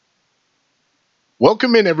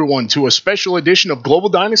Welcome in, everyone, to a special edition of Global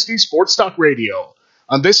Dynasty Sports Talk Radio.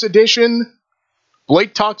 On this edition,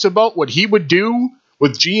 Blake talks about what he would do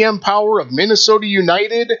with GM power of Minnesota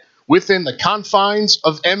United within the confines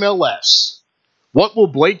of MLS. What will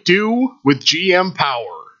Blake do with GM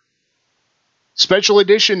power? Special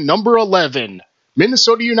edition number 11,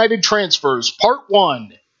 Minnesota United Transfers Part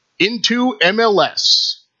 1 into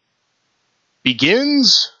MLS.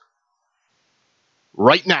 Begins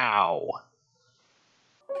right now.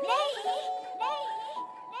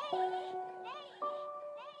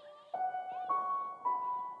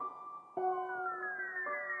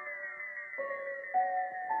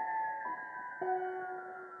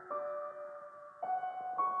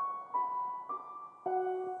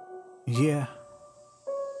 Yeah.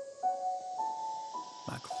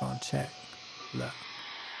 Microphone check. Look.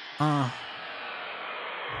 All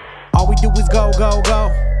we do is go, go, go.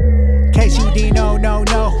 In case you didn't know, no.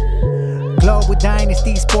 Global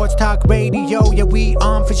Dynasty Sports Talk Radio. Yeah, we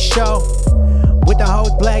on for show. With the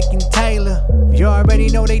host Blake and Taylor. You already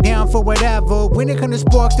know they down for whatever. When it comes to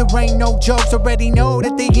sports, there ain't no jokes. Already know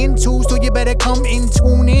that they into, so you better come and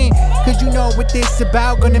tune in. Cause you know what this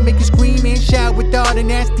about. Gonna make you scream and shout with all the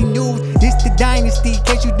nasty news. This the Dynasty, in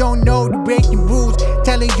case you don't know the breaking rules.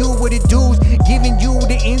 Telling you what it do's, giving you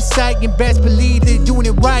the insight. And best believe they're doing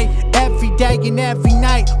it right every day and every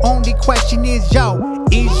night. Only question is, yo,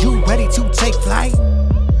 is you ready to take flight?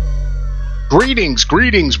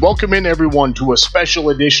 Greetings. Welcome in, everyone, to a special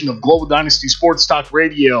edition of Global Dynasty Sports Talk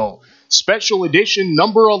Radio. Special edition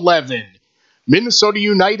number 11, Minnesota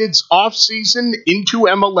United's Offseason into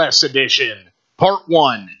MLS edition, Part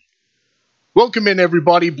 1. Welcome in,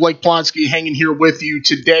 everybody. Blake Plonsky hanging here with you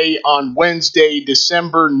today on Wednesday,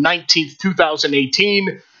 December 19th,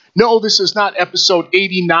 2018. No, this is not episode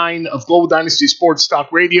 89 of Global Dynasty Sports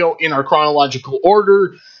Talk Radio in our chronological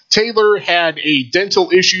order. Taylor had a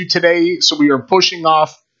dental issue today, so we are pushing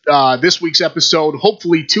off this week's episode,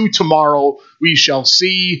 hopefully to tomorrow. We shall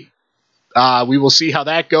see. We will see how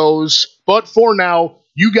that goes. But for now,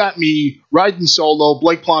 you got me riding solo,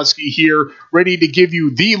 Blake Plonsky here, ready to give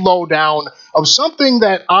you the lowdown of something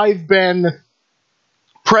that I've been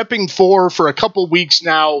prepping for a couple weeks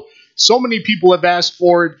now. So many people have asked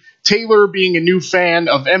for it. Taylor, being a new fan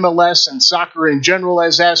of MLS and soccer in general,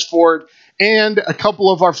 has asked for it. And a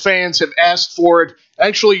couple of our fans have asked for it.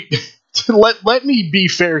 Actually, let me be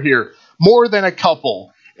fair here. More than a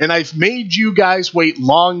couple. And I've made you guys wait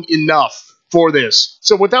long enough for this.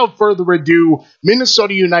 So without further ado,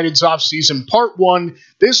 Minnesota United's offseason Part 1.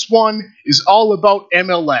 This one is all about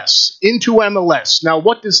MLS. Into MLS. Now,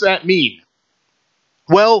 what does that mean?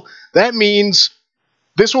 Well, that means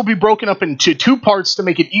this will be broken up into two parts to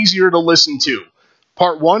make it easier to listen to.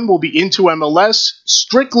 Part 1 will be into MLS,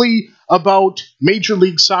 strictly about Major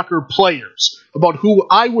League Soccer players, about who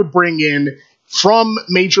I would bring in from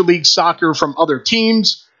Major League Soccer from other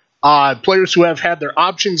teams, players who have had their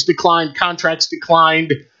options declined, contracts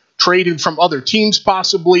declined, traded from other teams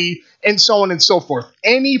possibly, and so on and so forth.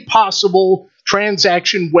 Any possible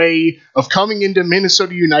transaction way of coming into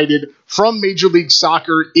Minnesota United from Major League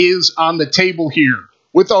Soccer is on the table here.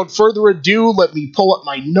 Without further ado, let me pull up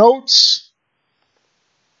my notes.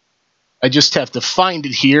 I just have to find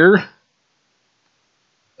it here.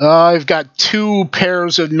 I've got two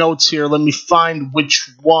pairs of notes here. Let me find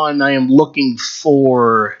which one I am looking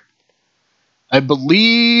for. I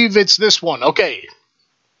believe it's this one. Okay.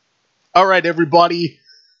 All right, everybody.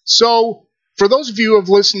 So, for those of you who have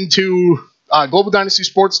listened to Global Dynasty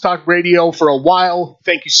Sports Talk Radio for a while,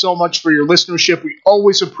 thank you so much for your listenership. We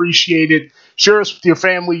always appreciate it. Share us with your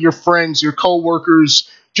family, your friends, your coworkers,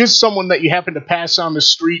 just someone that you happen to pass on the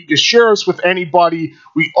street. Just share us with anybody.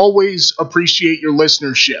 We always appreciate your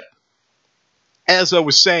listenership. As I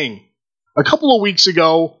was saying, a couple of weeks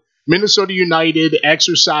ago, Minnesota United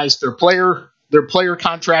exercised their player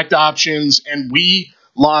contract options, and we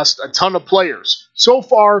lost a ton of players. So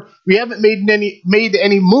far, we haven't made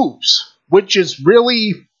any moves, which is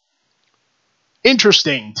really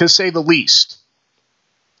interesting, to say the least.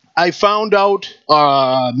 I found out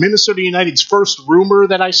Minnesota United's first rumor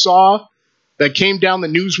that I saw that came down the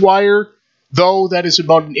newswire, though that is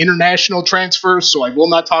about an international transfer, so I will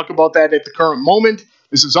not talk about that at the current moment.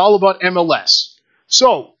 This is all about MLS.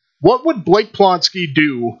 So, what would Blake Plonsky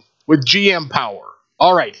do with GM power?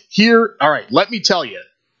 All right, let me tell you.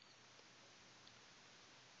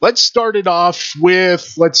 Let's start it off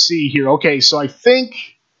with, let's see here. Okay, so I think,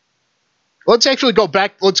 let's actually go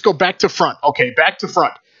back. Let's go back to front. Okay, back to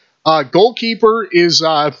front. Goalkeeper is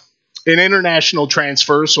an international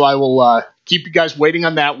transfer, so I will keep you guys waiting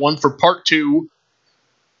on that one for part 2.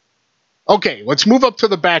 Okay, let's move up to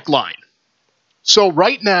the back line. So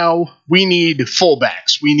right now, we need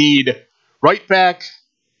fullbacks. We need right back.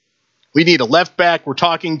 We need a left back. We're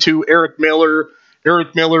talking to Eric Miller.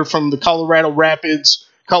 Eric Miller from the Colorado Rapids.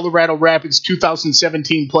 Colorado Rapids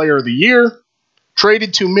 2017 Player of the Year.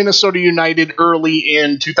 Traded to Minnesota United early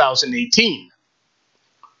in 2018.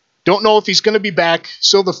 Don't know if he's going to be back.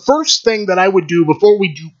 So the first thing that I would do before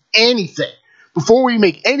we do anything, before we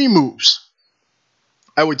make any moves,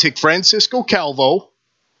 I would take Francisco Calvo,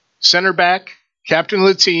 center back, captain of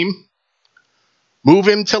the team, move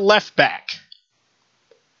him to left back.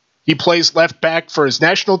 He plays left back for his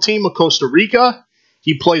national team of Costa Rica.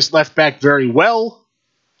 He plays left back very well.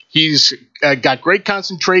 He's got great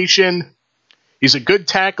concentration. He's a good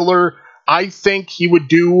tackler. I think he would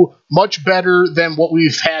do much better than what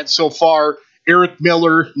we've had so far, Eric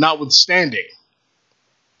Miller notwithstanding.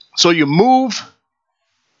 So you move,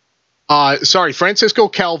 Francisco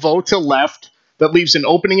Calvo to left. That leaves an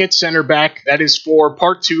opening at center back. That is for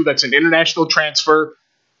part 2. That's an international transfer.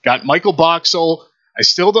 Got Michael Boxall. I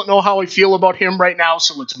still don't know how I feel about him right now,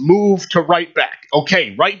 so let's move to right back.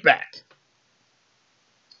 Okay, right back.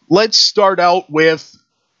 Let's start out with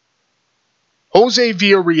Jose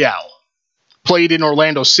Villarreal. Played in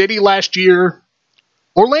Orlando City last year.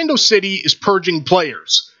 Orlando City is purging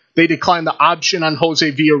players. They declined the option on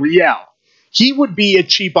Jose Villarreal. He would be a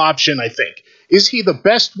cheap option, I think. Is he the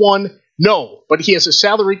best one? No, but he has a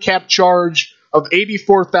salary cap charge of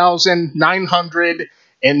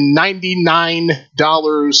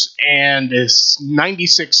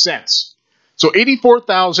 $84,999.96. So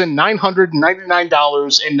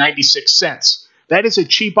 $84,999.96. That is a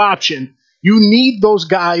cheap option. You need those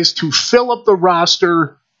guys to fill up the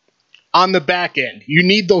roster on the back end. You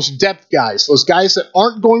need those depth guys, those guys that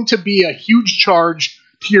aren't going to be a huge charge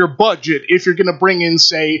to your budget if you're going to bring in,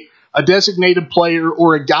 say, a designated player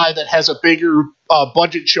or a guy that has a bigger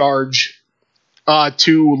budget charge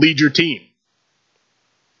to lead your team.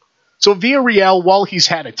 So Villarreal, while he's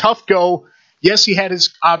had a tough go, yes, he had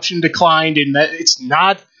his option declined, and that it's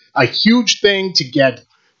not a huge thing to get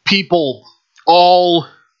people all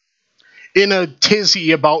in a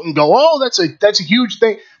tizzy about and go, oh, that's a huge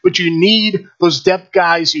thing. But you need those depth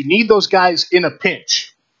guys. You need those guys in a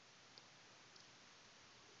pinch.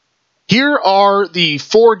 Here are the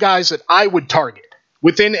 4 guys that I would target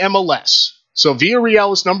within MLS. So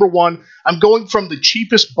Villarreal is number 1. I'm going from the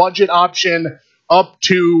cheapest budget option up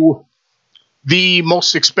to the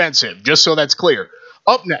most expensive, just so that's clear.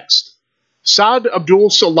 Up next, Saad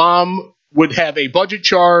Abdul-Salam would have a budget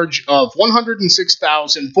charge of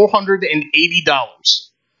 $106,480.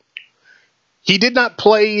 He did not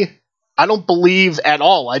play, I don't believe, at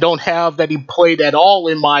all. I don't have that he played at all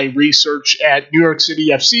in my research at New York City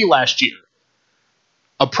FC last year.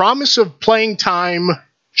 A promise of playing time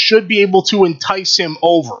should be able to entice him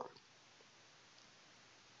over.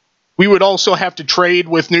 We would also have to trade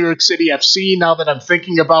with New York City FC now that I'm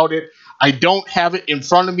thinking about it. I don't have it in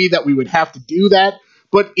front of me that we would have to do that,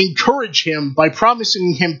 but encourage him by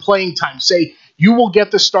promising him playing time. Say, you will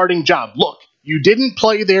get the starting job. Look, you didn't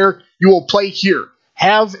play there, you will play here.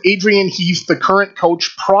 Have Adrian Heath, the current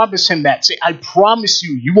coach, promise him that. Say, I promise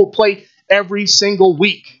you, you will play every single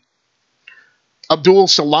week. Abdul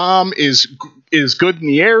Salam is good in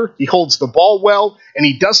the air, he holds the ball well, and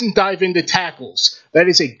he doesn't dive into tackles. That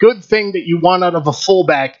is a good thing that you want out of a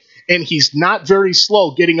fullback, and he's not very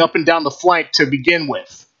slow getting up and down the flank to begin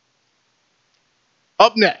with.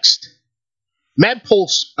 Up next, Matt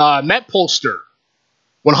Polster,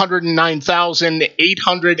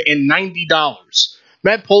 $109,890.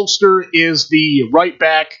 Matt Polster is the right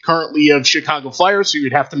back currently of Chicago Fire, so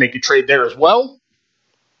you'd have to make a trade there as well.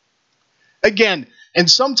 Again, and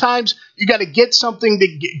sometimes you got to get something to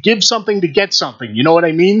give something to get something. You know what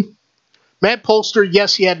I mean? Matt Polster,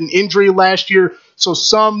 yes, he had an injury last year, so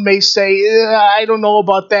some may say, I don't know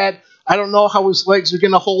about that. I don't know how his legs are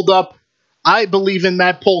going to hold up. I believe in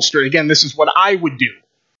Matt Polster. Again, this is what I would do.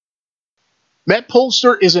 Matt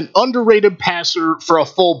Polster is an underrated passer for a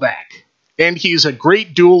fullback, and he's a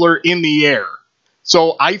great dueler in the air.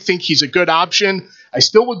 So I think he's a good option. I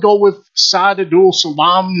still would go with Saad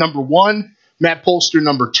Abdul-Salam, number 1, Matt Polster,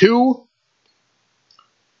 number 2.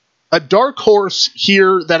 A dark horse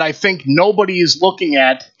here that I think nobody is looking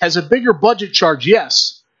at, has a bigger budget charge,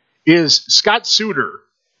 yes, is Scott Suter,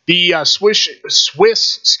 the Swiss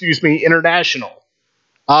international.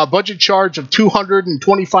 Budget charge of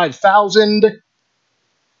 $225,000.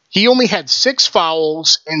 He only had 6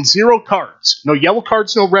 fouls and 0 cards. No yellow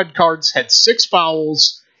cards, no red cards. Had 6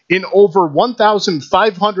 fouls in over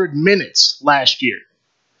 1,500 minutes last year.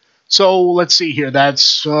 So let's see here.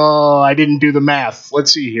 That's, I didn't do the math.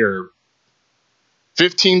 Let's see here.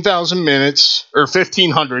 15,000 minutes, or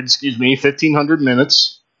 1,500, 1,500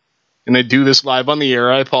 minutes. And I do this live on the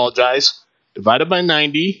air, I apologize. Divided by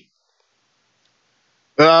 90.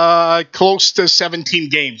 Close to 17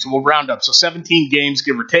 games. We'll round up. So 17 games,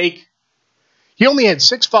 give or take. He only had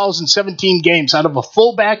 6 fouls in 17 games out of a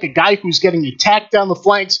fullback, a guy who's getting attacked down the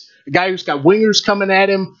flanks, a guy who's got wingers coming at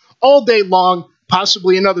him all day long,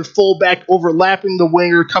 possibly another fullback overlapping the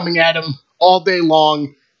winger coming at him all day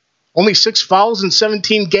long. Only 6 fouls in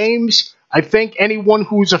 17 games. I think anyone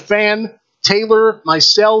who's a fan, Taylor,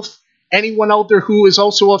 myself, anyone out there who is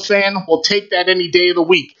also a fan, will take that any day of the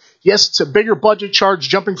week. Yes, it's a bigger budget charge,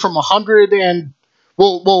 jumping from 100 and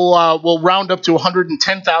we'll round up to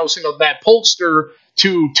 110,000 of that pollster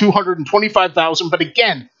to 225,000. But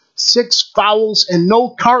again, 6 fouls and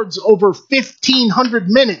no cards over 1,500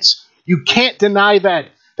 minutes. You can't deny that.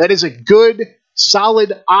 That is a good,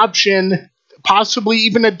 solid option, possibly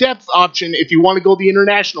even a depth option if you want to go the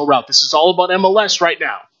international route. This is all about MLS right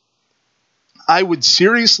now. I would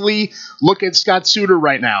seriously look at Scott Suter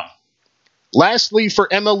right now. Lastly, for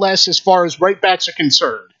MLS, as far as right backs are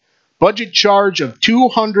concerned, budget charge of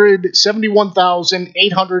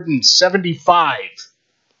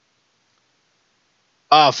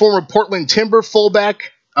 $271,875. Former Portland Timber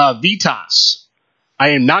fullback, Vitas. I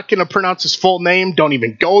am not going to pronounce his full name. Don't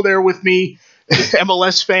even go there with me.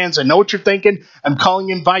 MLS fans, I know what you're thinking. I'm calling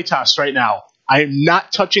him Vitas right now. I am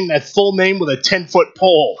not touching that full name with a 10-foot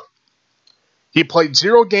pole. He played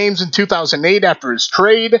 0 games in 2008 after his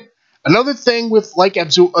trade. Another thing with like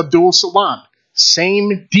Abdul Salam,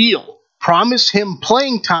 same deal. Promise him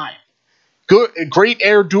playing time. Good, a great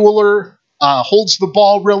air dueler, holds the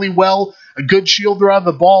ball really well. A good shielder of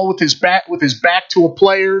the ball with his back to a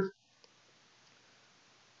player.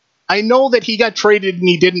 I know that he got traded and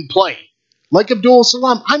he didn't play. Like Abdul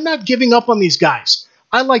Salam, I'm not giving up on these guys.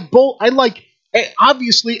 I like both.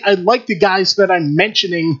 Obviously, I like the guys that I'm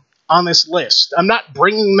mentioning on this list. I'm not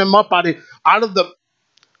bringing them up out of the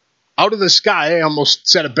sky. I almost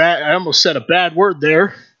said a bad word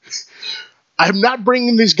there. I'm not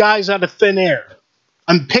bringing these guys out of thin air.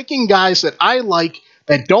 I'm picking guys that I like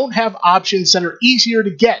that don't have options that are easier to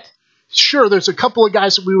get. Sure, there's a couple of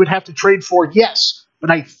guys that we would have to trade for, yes, but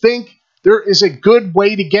I think there is a good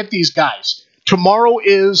way to get these guys. Tomorrow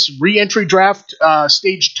is re-entry draft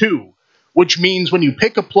stage 2, which means when you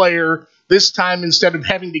pick a player, this time instead of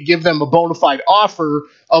having to give them a bona fide offer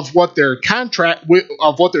of what their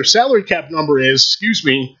salary cap number is,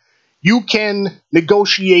 you can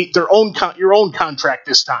negotiate your own contract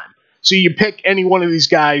this time. So you pick any one of these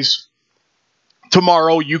guys.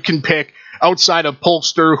 Tomorrow you can pick, outside of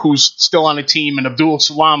Polster, who's still on a team, and Abdul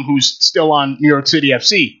Salam, who's still on New York City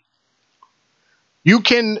FC. You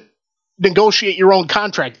can negotiate your own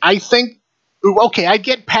contract. I think, okay, I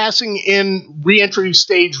get passing in re-entry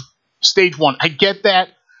stage 1. I get that.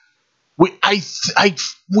 We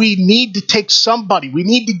need to take somebody. We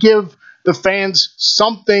need to give the fans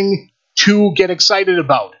something to get excited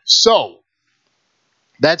about. So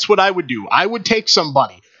that's what I would do. I would take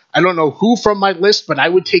somebody. I don't know who from my list, but I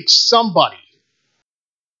would take somebody.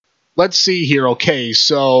 Let's see here. Okay,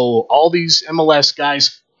 so all these MLS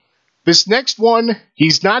guys. This next one,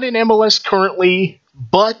 he's not in MLS currently,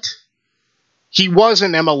 but he was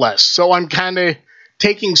in MLS. So I'm kind of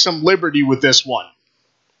taking some liberty with this one.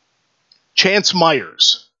 Chance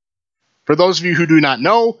Myers. For those of you who do not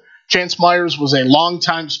know, Chance Myers was a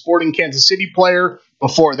longtime Sporting Kansas City player.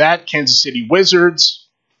 Before that, Kansas City Wizards.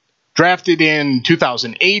 Drafted in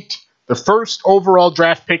 2008. The first overall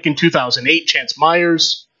draft pick in 2008, Chance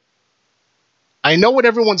Myers. I know what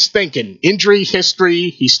everyone's thinking. Injury history,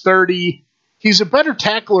 he's 30. He's a better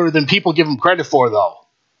tackler than people give him credit for, though.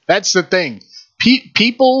 That's the thing.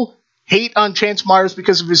 People hate on Chance Myers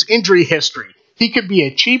because of his injury history. He could be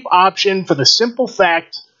a cheap option for the simple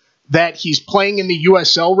fact that he's playing in the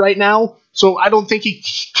USL right now, so I don't think he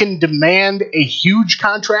can demand a huge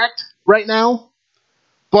contract right now.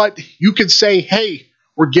 But you could say, hey,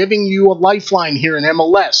 we're giving you a lifeline here in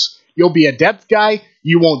MLS. You'll be a depth guy.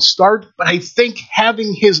 You won't start. But I think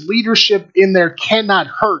having his leadership in there cannot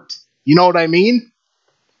hurt. You know what I mean?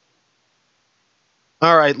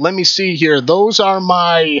 All right, let me see here. Those are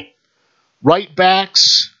my right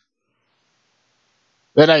backs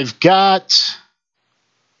that I've got.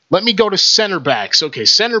 Let me go to center backs. Okay,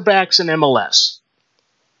 center backs in MLS.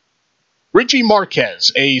 Richie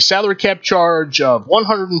Marquez, a salary cap charge of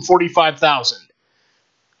 $145,000.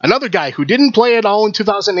 Another guy who didn't play at all in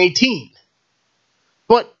 2018.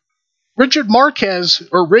 But Richard Marquez,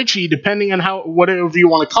 or Richie, depending on whatever you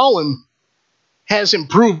want to call him, has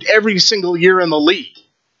improved every single year in the league.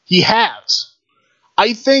 He has.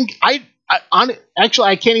 I think Actually,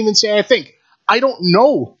 I can't even say I think. I don't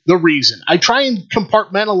know the reason. I try and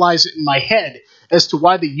compartmentalize it in my head as to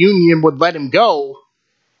why the union would let him go,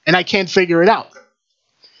 and I can't figure it out.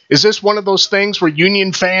 Is this one of those things where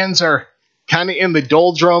union fans are kind of in the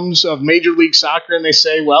doldrums of Major League Soccer and they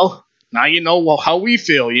say, well, now you know how we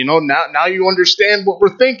feel. Now you understand what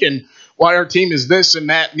we're thinking, why our team is this and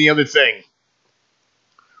that and the other thing.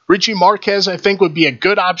 Richie Marquez, I think, would be a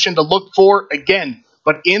good option to look for again.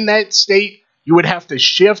 But in that state, you would have to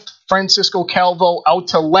shift Francisco Calvo out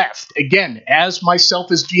to left. Again, as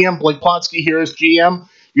myself as GM, Blake Plotsky here as GM,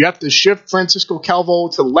 you have to shift Francisco Calvo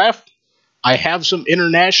to left. I have some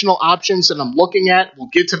international options that I'm looking at. We'll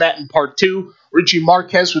get to that in part 2. Richie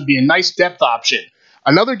Marquez would be a nice depth option.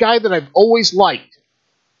 Another guy that I've always liked,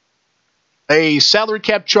 a salary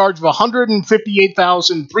cap charge of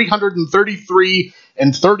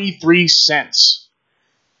 $158,333.33.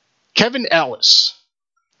 Kevin Ellis,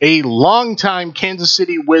 a longtime Kansas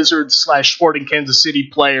City Wizards / Sporting Kansas City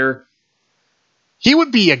player. He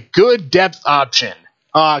would be a good depth option.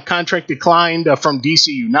 Contract declined from DC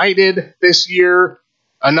United this year.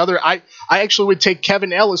 I actually would take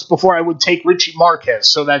Kevin Ellis before I would take Richie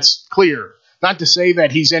Marquez, so that's clear. Not to say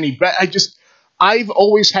that he's any better. I've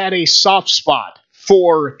always had a soft spot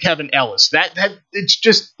for Kevin Ellis. That's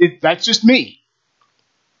just me.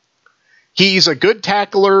 He's a good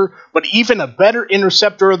tackler, but even a better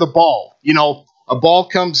interceptor of the ball. A ball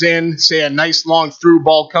comes in, say a nice long through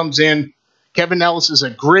ball comes in. Kevin Ellis is a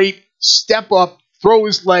great step up, throw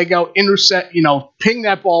his leg out, intercept, ping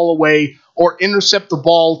that ball away, or intercept the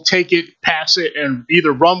ball, take it, pass it, and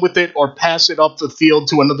either run with it or pass it up the field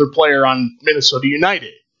to another player on Minnesota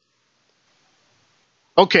United.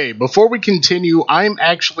 Okay, before we continue, I'm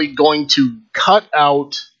actually going to cut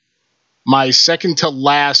out my second to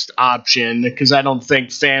last option because I don't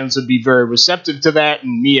think fans would be very receptive to that,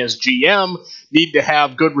 and me as GM need to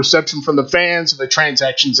have good reception from the fans and the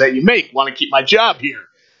transactions that you make. Want to keep my job here.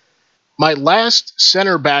 My last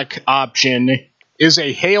center back option is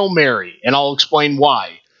a Hail Mary, and I'll explain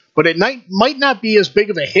why. But it might not be as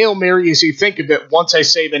big of a Hail Mary as you think of it once I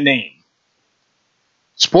say the name.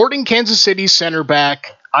 Sporting Kansas City center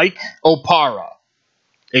back Ike Opara.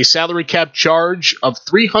 A salary cap charge of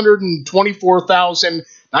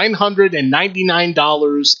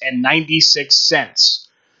 $324,999.96.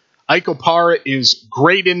 Ike Opara is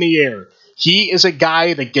great in the air. He is a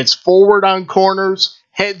guy that gets forward on corners,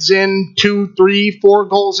 heads in 2, 3, 4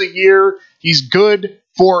 goals a year. He's good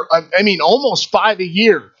for, almost 5 a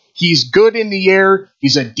year. He's good in the air.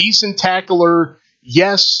 He's a decent tackler.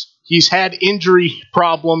 Yes, he's had injury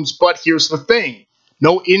problems, but here's the thing.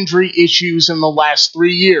 No injury issues in the last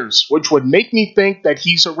 3 years, which would make me think that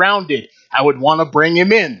he's around it. I would want to bring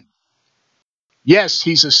him in. Yes,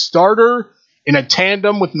 he's a starter in a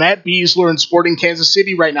tandem with Matt Besler in Sporting Kansas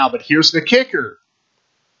City right now, but here's the kicker.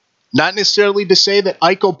 Not necessarily to say that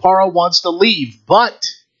Ike Opara wants to leave, but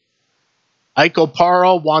Ike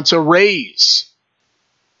Opara wants a raise.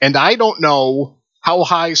 And I don't know how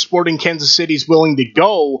high Sporting Kansas City is willing to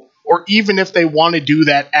go, or even if they want to do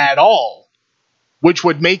that at all. Which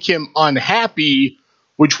would make him unhappy,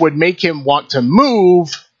 which would make him want to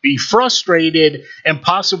move, be frustrated, and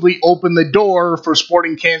possibly open the door for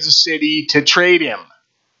Sporting Kansas City to trade him.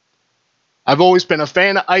 I've always been a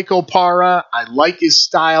fan of Ike Opara. I like his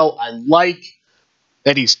style. I like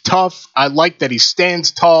that he's tough. I like that he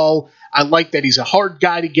stands tall. I like that he's a hard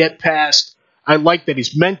guy to get past. I like that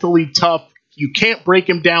he's mentally tough. You can't break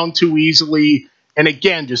him down too easily. And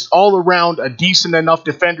again, just all around a decent enough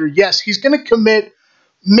defender. Yes, he's going to commit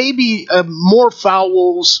maybe more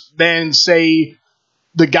fouls than, say,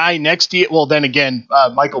 the guy next to you. Well, then again,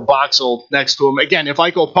 Michael Boxall next to him. Again, if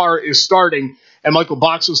Ike Opara is starting and Michael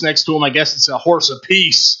Boxall's next to him, I guess it's a horse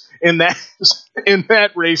apiece in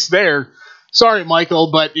that race there. Sorry,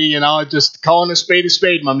 Michael, but, just calling a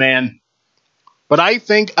spade, my man. But I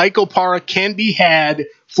think Ike Opara can be had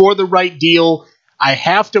for the right deal. I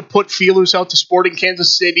have to put feelers out to Sporting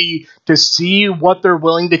Kansas City to see what they're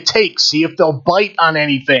willing to take, see if they'll bite on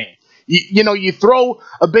anything. You throw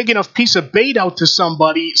a big enough piece of bait out to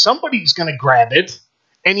somebody's going to grab it.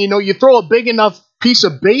 And, you throw a big enough piece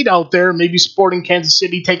of bait out there, maybe Sporting Kansas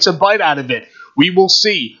City takes a bite out of it. We will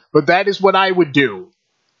see. But that is what I would do.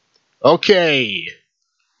 Okay.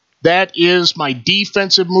 That is my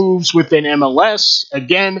defensive moves within MLS.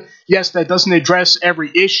 Again, yes, that doesn't address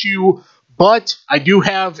every issue, but I do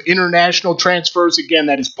have international transfers. Again,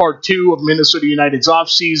 that is part 2 of Minnesota United's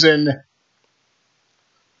offseason.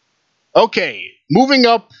 Okay, moving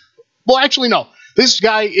up. Well, actually, no. This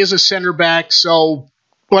guy is a center back,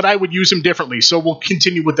 but I would use him differently, so we'll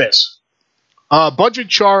continue with this. Budget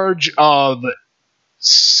charge of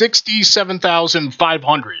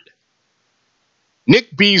 $67,500.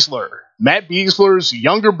 Nick Besler, Matt Besler's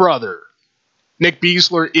younger brother. Nick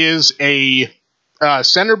Besler is a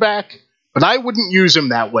center back, but I wouldn't use him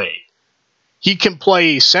that way. He can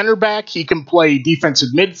play center back, he can play defensive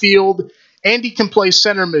midfield, and he can play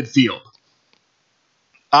center midfield.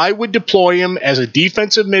 I would deploy him as a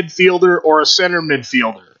defensive midfielder or a center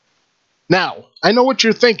midfielder. Now, I know what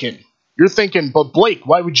you're thinking. You're thinking, but Blake,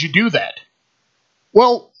 why would you do that?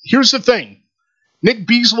 Well, here's the thing. Nick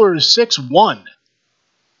Besler is 6'1",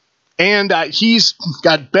 and he's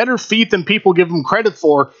got better feet than people give him credit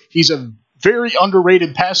for. He's a very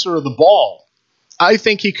underrated passer of the ball. I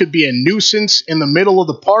think he could be a nuisance in the middle of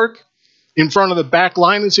the park, in front of the back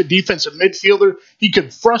line as a defensive midfielder. He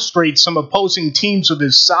could frustrate some opposing teams with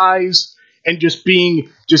his size and just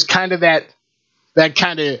being just kind of that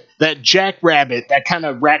jackrabbit, that kind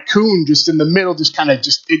of raccoon just in the middle, just kind of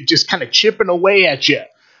chipping away at you.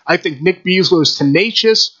 I think Nick Besler is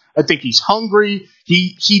tenacious. I think he's hungry.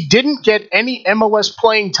 He didn't get any MLS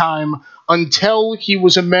playing time until he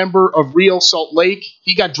was a member of Real Salt Lake.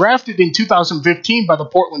 He got drafted in 2015 by the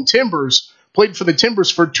Portland Timbers, played for the Timbers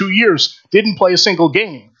for 2 years, didn't play a single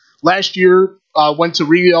game. Last year, went to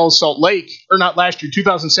Real Salt Lake, or not last year,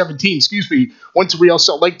 2017, went to Real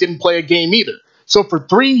Salt Lake, didn't play a game either. So for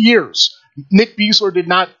 3 years, Nick Besler did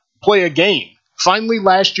not play a game. Finally,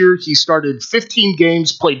 last year, he started 15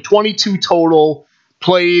 games, played 22 total,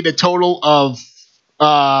 played a total of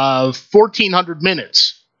 1,400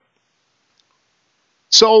 minutes.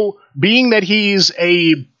 So, being that he's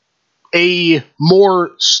a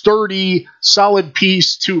more sturdy, solid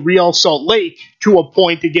piece to Real Salt Lake, to a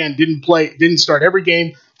point, again, didn't start every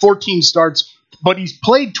game, 14 starts, but he's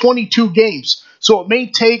played 22 games. So it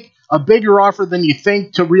may take a bigger offer than you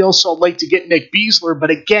think to Real Salt Lake to get Nick Besler, but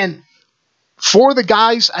again, for the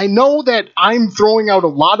guys, I know that I'm throwing out a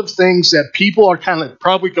lot of things that people are kind of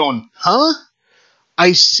probably going, huh?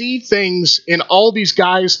 I see things in all these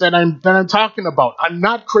guys that I'm talking about. I'm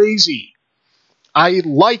not crazy. I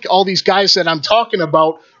like all these guys that I'm talking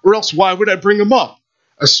about, or else why would I bring them up?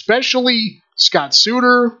 Especially Scott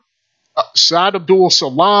Suter, Saad Abdul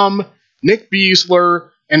Salam, Nick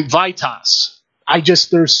Besler, and Vitas.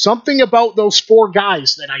 There's something about those four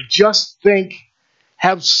guys that I just think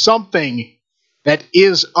have something that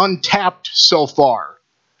is untapped so far.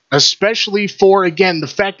 Especially for, again, the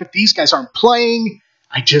fact that these guys aren't playing.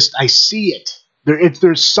 I see it.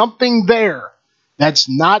 There's something there that's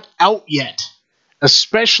not out yet.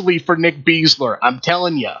 Especially for Nick Besler, I'm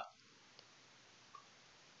telling you.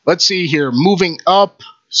 Let's see here. Moving up.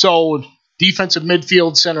 So, defensive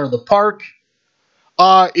midfield, center of the park.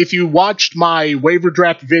 If you watched my waiver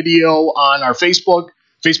draft video on our Facebook,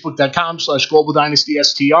 facebook.com/Global Dynasty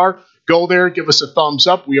STR, go there, give us a thumbs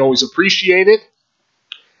up. We always appreciate it.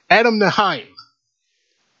 Adam Naheim.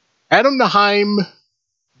 Adam Naheim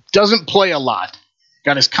doesn't play a lot.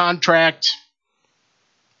 Got his contract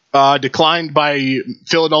declined by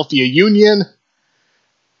Philadelphia Union.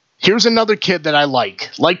 Here's another kid that I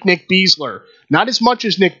like Nick Besler. Not as much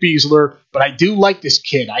as Nick Besler, but I do like this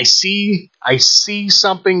kid. I see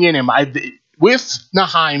something in him. With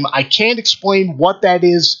Naheim, I can't explain what that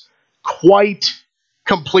is quite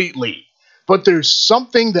completely, but there's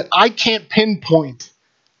something that I can't pinpoint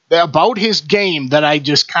about his game that I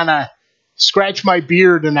just kind of scratch my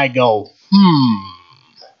beard and I go,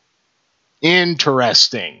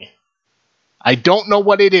 interesting. I don't know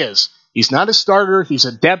what it is. He's not a starter. He's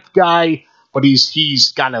a depth guy, but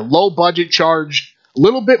he's got a low budget charge, a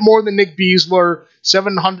little bit more than Nick Besler,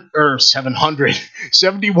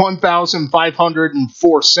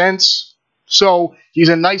 $71,504. So he's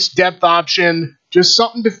a nice depth option. Just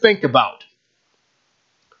something to think about.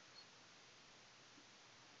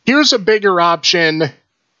 Here's a bigger option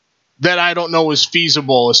that I don't know is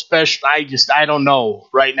feasible, especially I don't know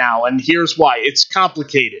right now, and here's why. It's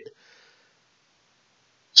complicated.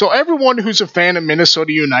 So everyone who's a fan of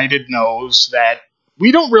Minnesota United knows that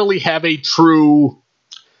we don't really have a true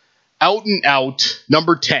out-and-out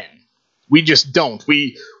number 10. We just don't.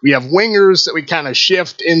 We have wingers that we kind of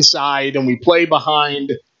shift inside, and we play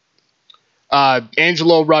behind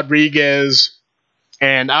Angelo Rodriguez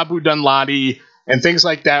and Abu Danladi and things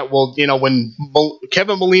like that. Well, when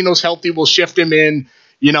Kevin Molino's healthy, we'll shift him in.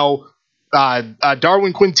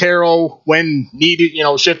 Darwin Quintero, when needed,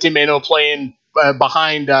 shift him in, playing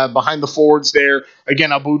behind the forwards there.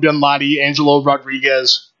 Again, Abu Danladi, Angelo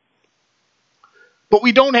Rodriguez. But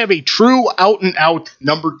we don't have a true out-and-out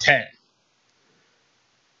number 10.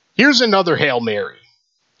 Here's another Hail Mary.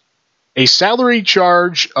 a salary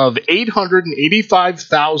charge of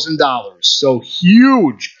 $885,000. So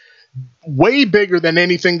huge, way bigger than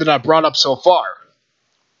anything that I brought up so far.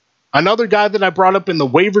 Another guy that I brought up in the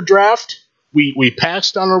waiver draft, we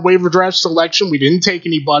passed on our waiver draft selection. We didn't take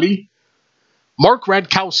anybody. Mark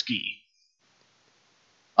Radkowski.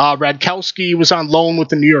 Radkowski was on loan with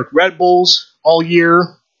the New York Red Bulls all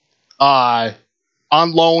year. On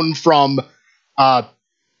loan from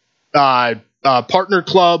partner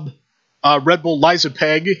club Red Bull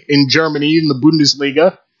Leipzig in Germany in the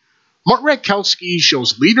Bundesliga. Mark Radkowski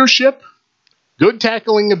shows leadership, good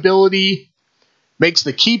tackling ability, makes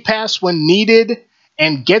the key pass when needed,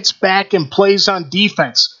 and gets back and plays on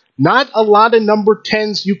defense. Not a lot of number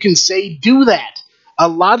 10s you can say do that. A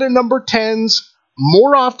lot of number 10s,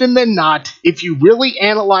 more often than not, if you really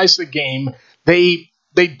analyze the game, they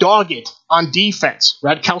dog it on defense.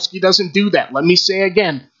 Radkowski doesn't do that. Let me say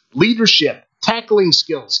again, leadership, tackling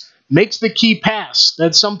skills, makes the key pass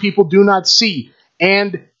that some people do not see.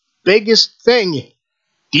 And biggest thing,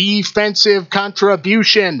 defensive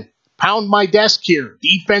contribution. Pound my desk here.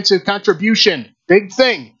 Defensive contribution. Big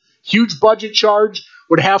thing. Huge budget charge.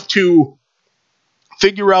 Would have to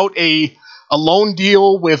figure out a loan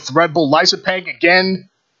deal with Red Bull Leipzig again.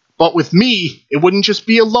 But with me, it wouldn't just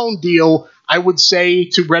be a loan deal. I would say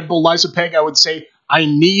to Red Bull Leipzig, I would say, I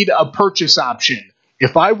need a purchase option.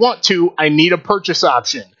 If I want to, I need a purchase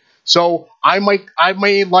option. So I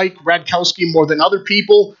may like Radkowski more than other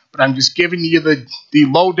people, but I'm just giving you the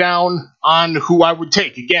lowdown on who I would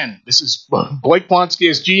take. Again, this is Blake Plonsky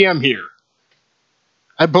as GM here.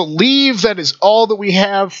 I believe that is all that we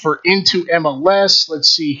have for Into MLS. Let's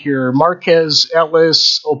see here. Marquez,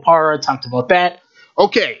 Ellis, Opara, talked about that.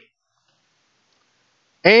 Okay.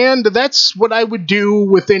 And that's what I would do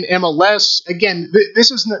within MLS. Again,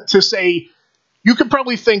 this isn't to say, you could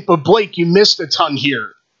probably think, but Blake, you missed a ton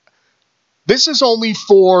here. This is only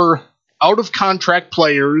for out-of-contract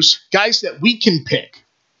players, guys that we can pick,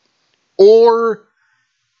 or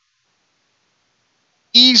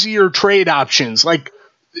easier trade options, like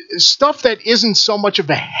stuff that isn't so much of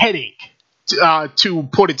a headache, to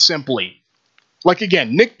put it simply. Like,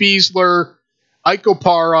 again, Nick Besler, Ike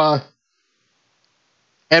Opara,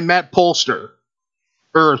 and Matt Polster.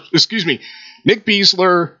 Nick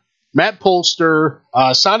Besler, Matt Polster,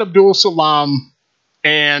 Saad Abdul Salam,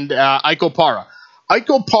 and Ike Opara. Ike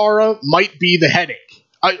Opara might be the headache.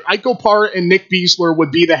 Ike Opara and Nick Besler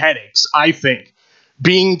would be the headaches, I think,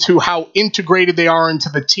 being to how integrated they are into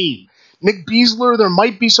the team. Nick Besler, there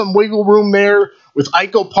might be some wiggle room there. With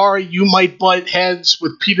Ike Opara, you might butt heads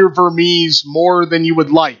with Peter Vermees more than you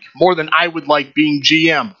would like, more than I would like being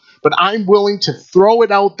GM. But I'm willing to throw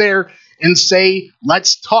it out there and say,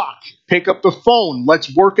 let's talk. Pick up the phone.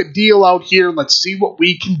 Let's work a deal out here. Let's see what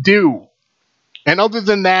we can do. And other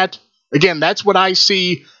than that, again, that's what I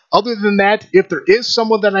see. Other than that, if there is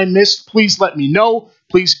someone that I missed, please let me know.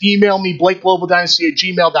 Please email me,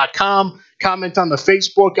 BlakeGlobalDynasty@gmail.com. Comment on the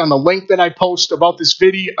Facebook, on the link that I post about this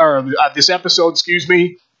video, or this episode,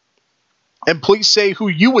 And please say who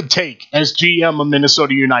you would take as GM of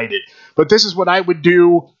Minnesota United. But this is what I would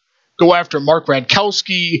do. Go after Mark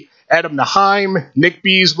Radkowski, Adam Naheim, Nick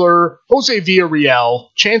Besler, Jose Villarreal,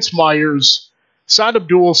 Chance Myers, Saad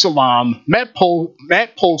Abdul Salam, Matt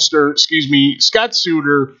Polster, Scott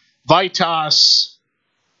Suter, Vitas,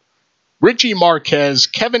 Richie Marquez,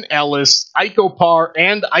 Kevin Ellis, Ike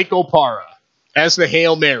Opara as the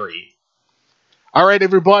Hail Mary. All right,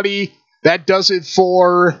 everybody, that does it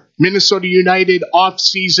for Minnesota United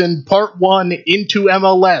offseason Part 1 Into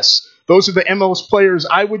MLS. Those are the MLS players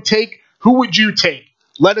I would take. Who would you take?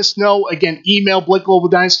 Let us know. Again, email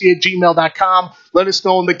BlakeGlobalDynasty@gmail.com. Let us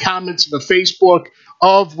know in the comments of the Facebook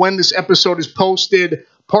of when this episode is posted.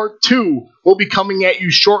 Part 2 will be coming at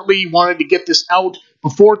you shortly. Wanted to get this out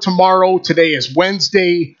before tomorrow. Today is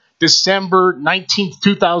Wednesday, December 19th,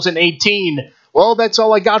 2018. Well, that's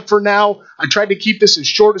all I got for now. I tried to keep this as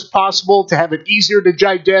short as possible to have it easier to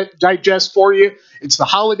digest for you. It's the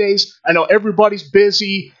holidays. I know everybody's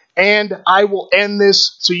busy. And I will end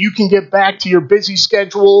this so you can get back to your busy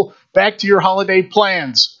schedule, back to your holiday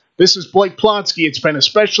plans. This is Blake Plonsky. It's been a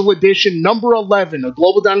special edition, number 11 of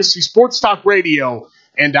Global Dynasty Sports Talk Radio,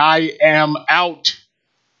 and I am out.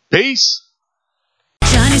 Peace.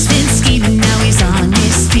 Johnny's been scheming, now he's on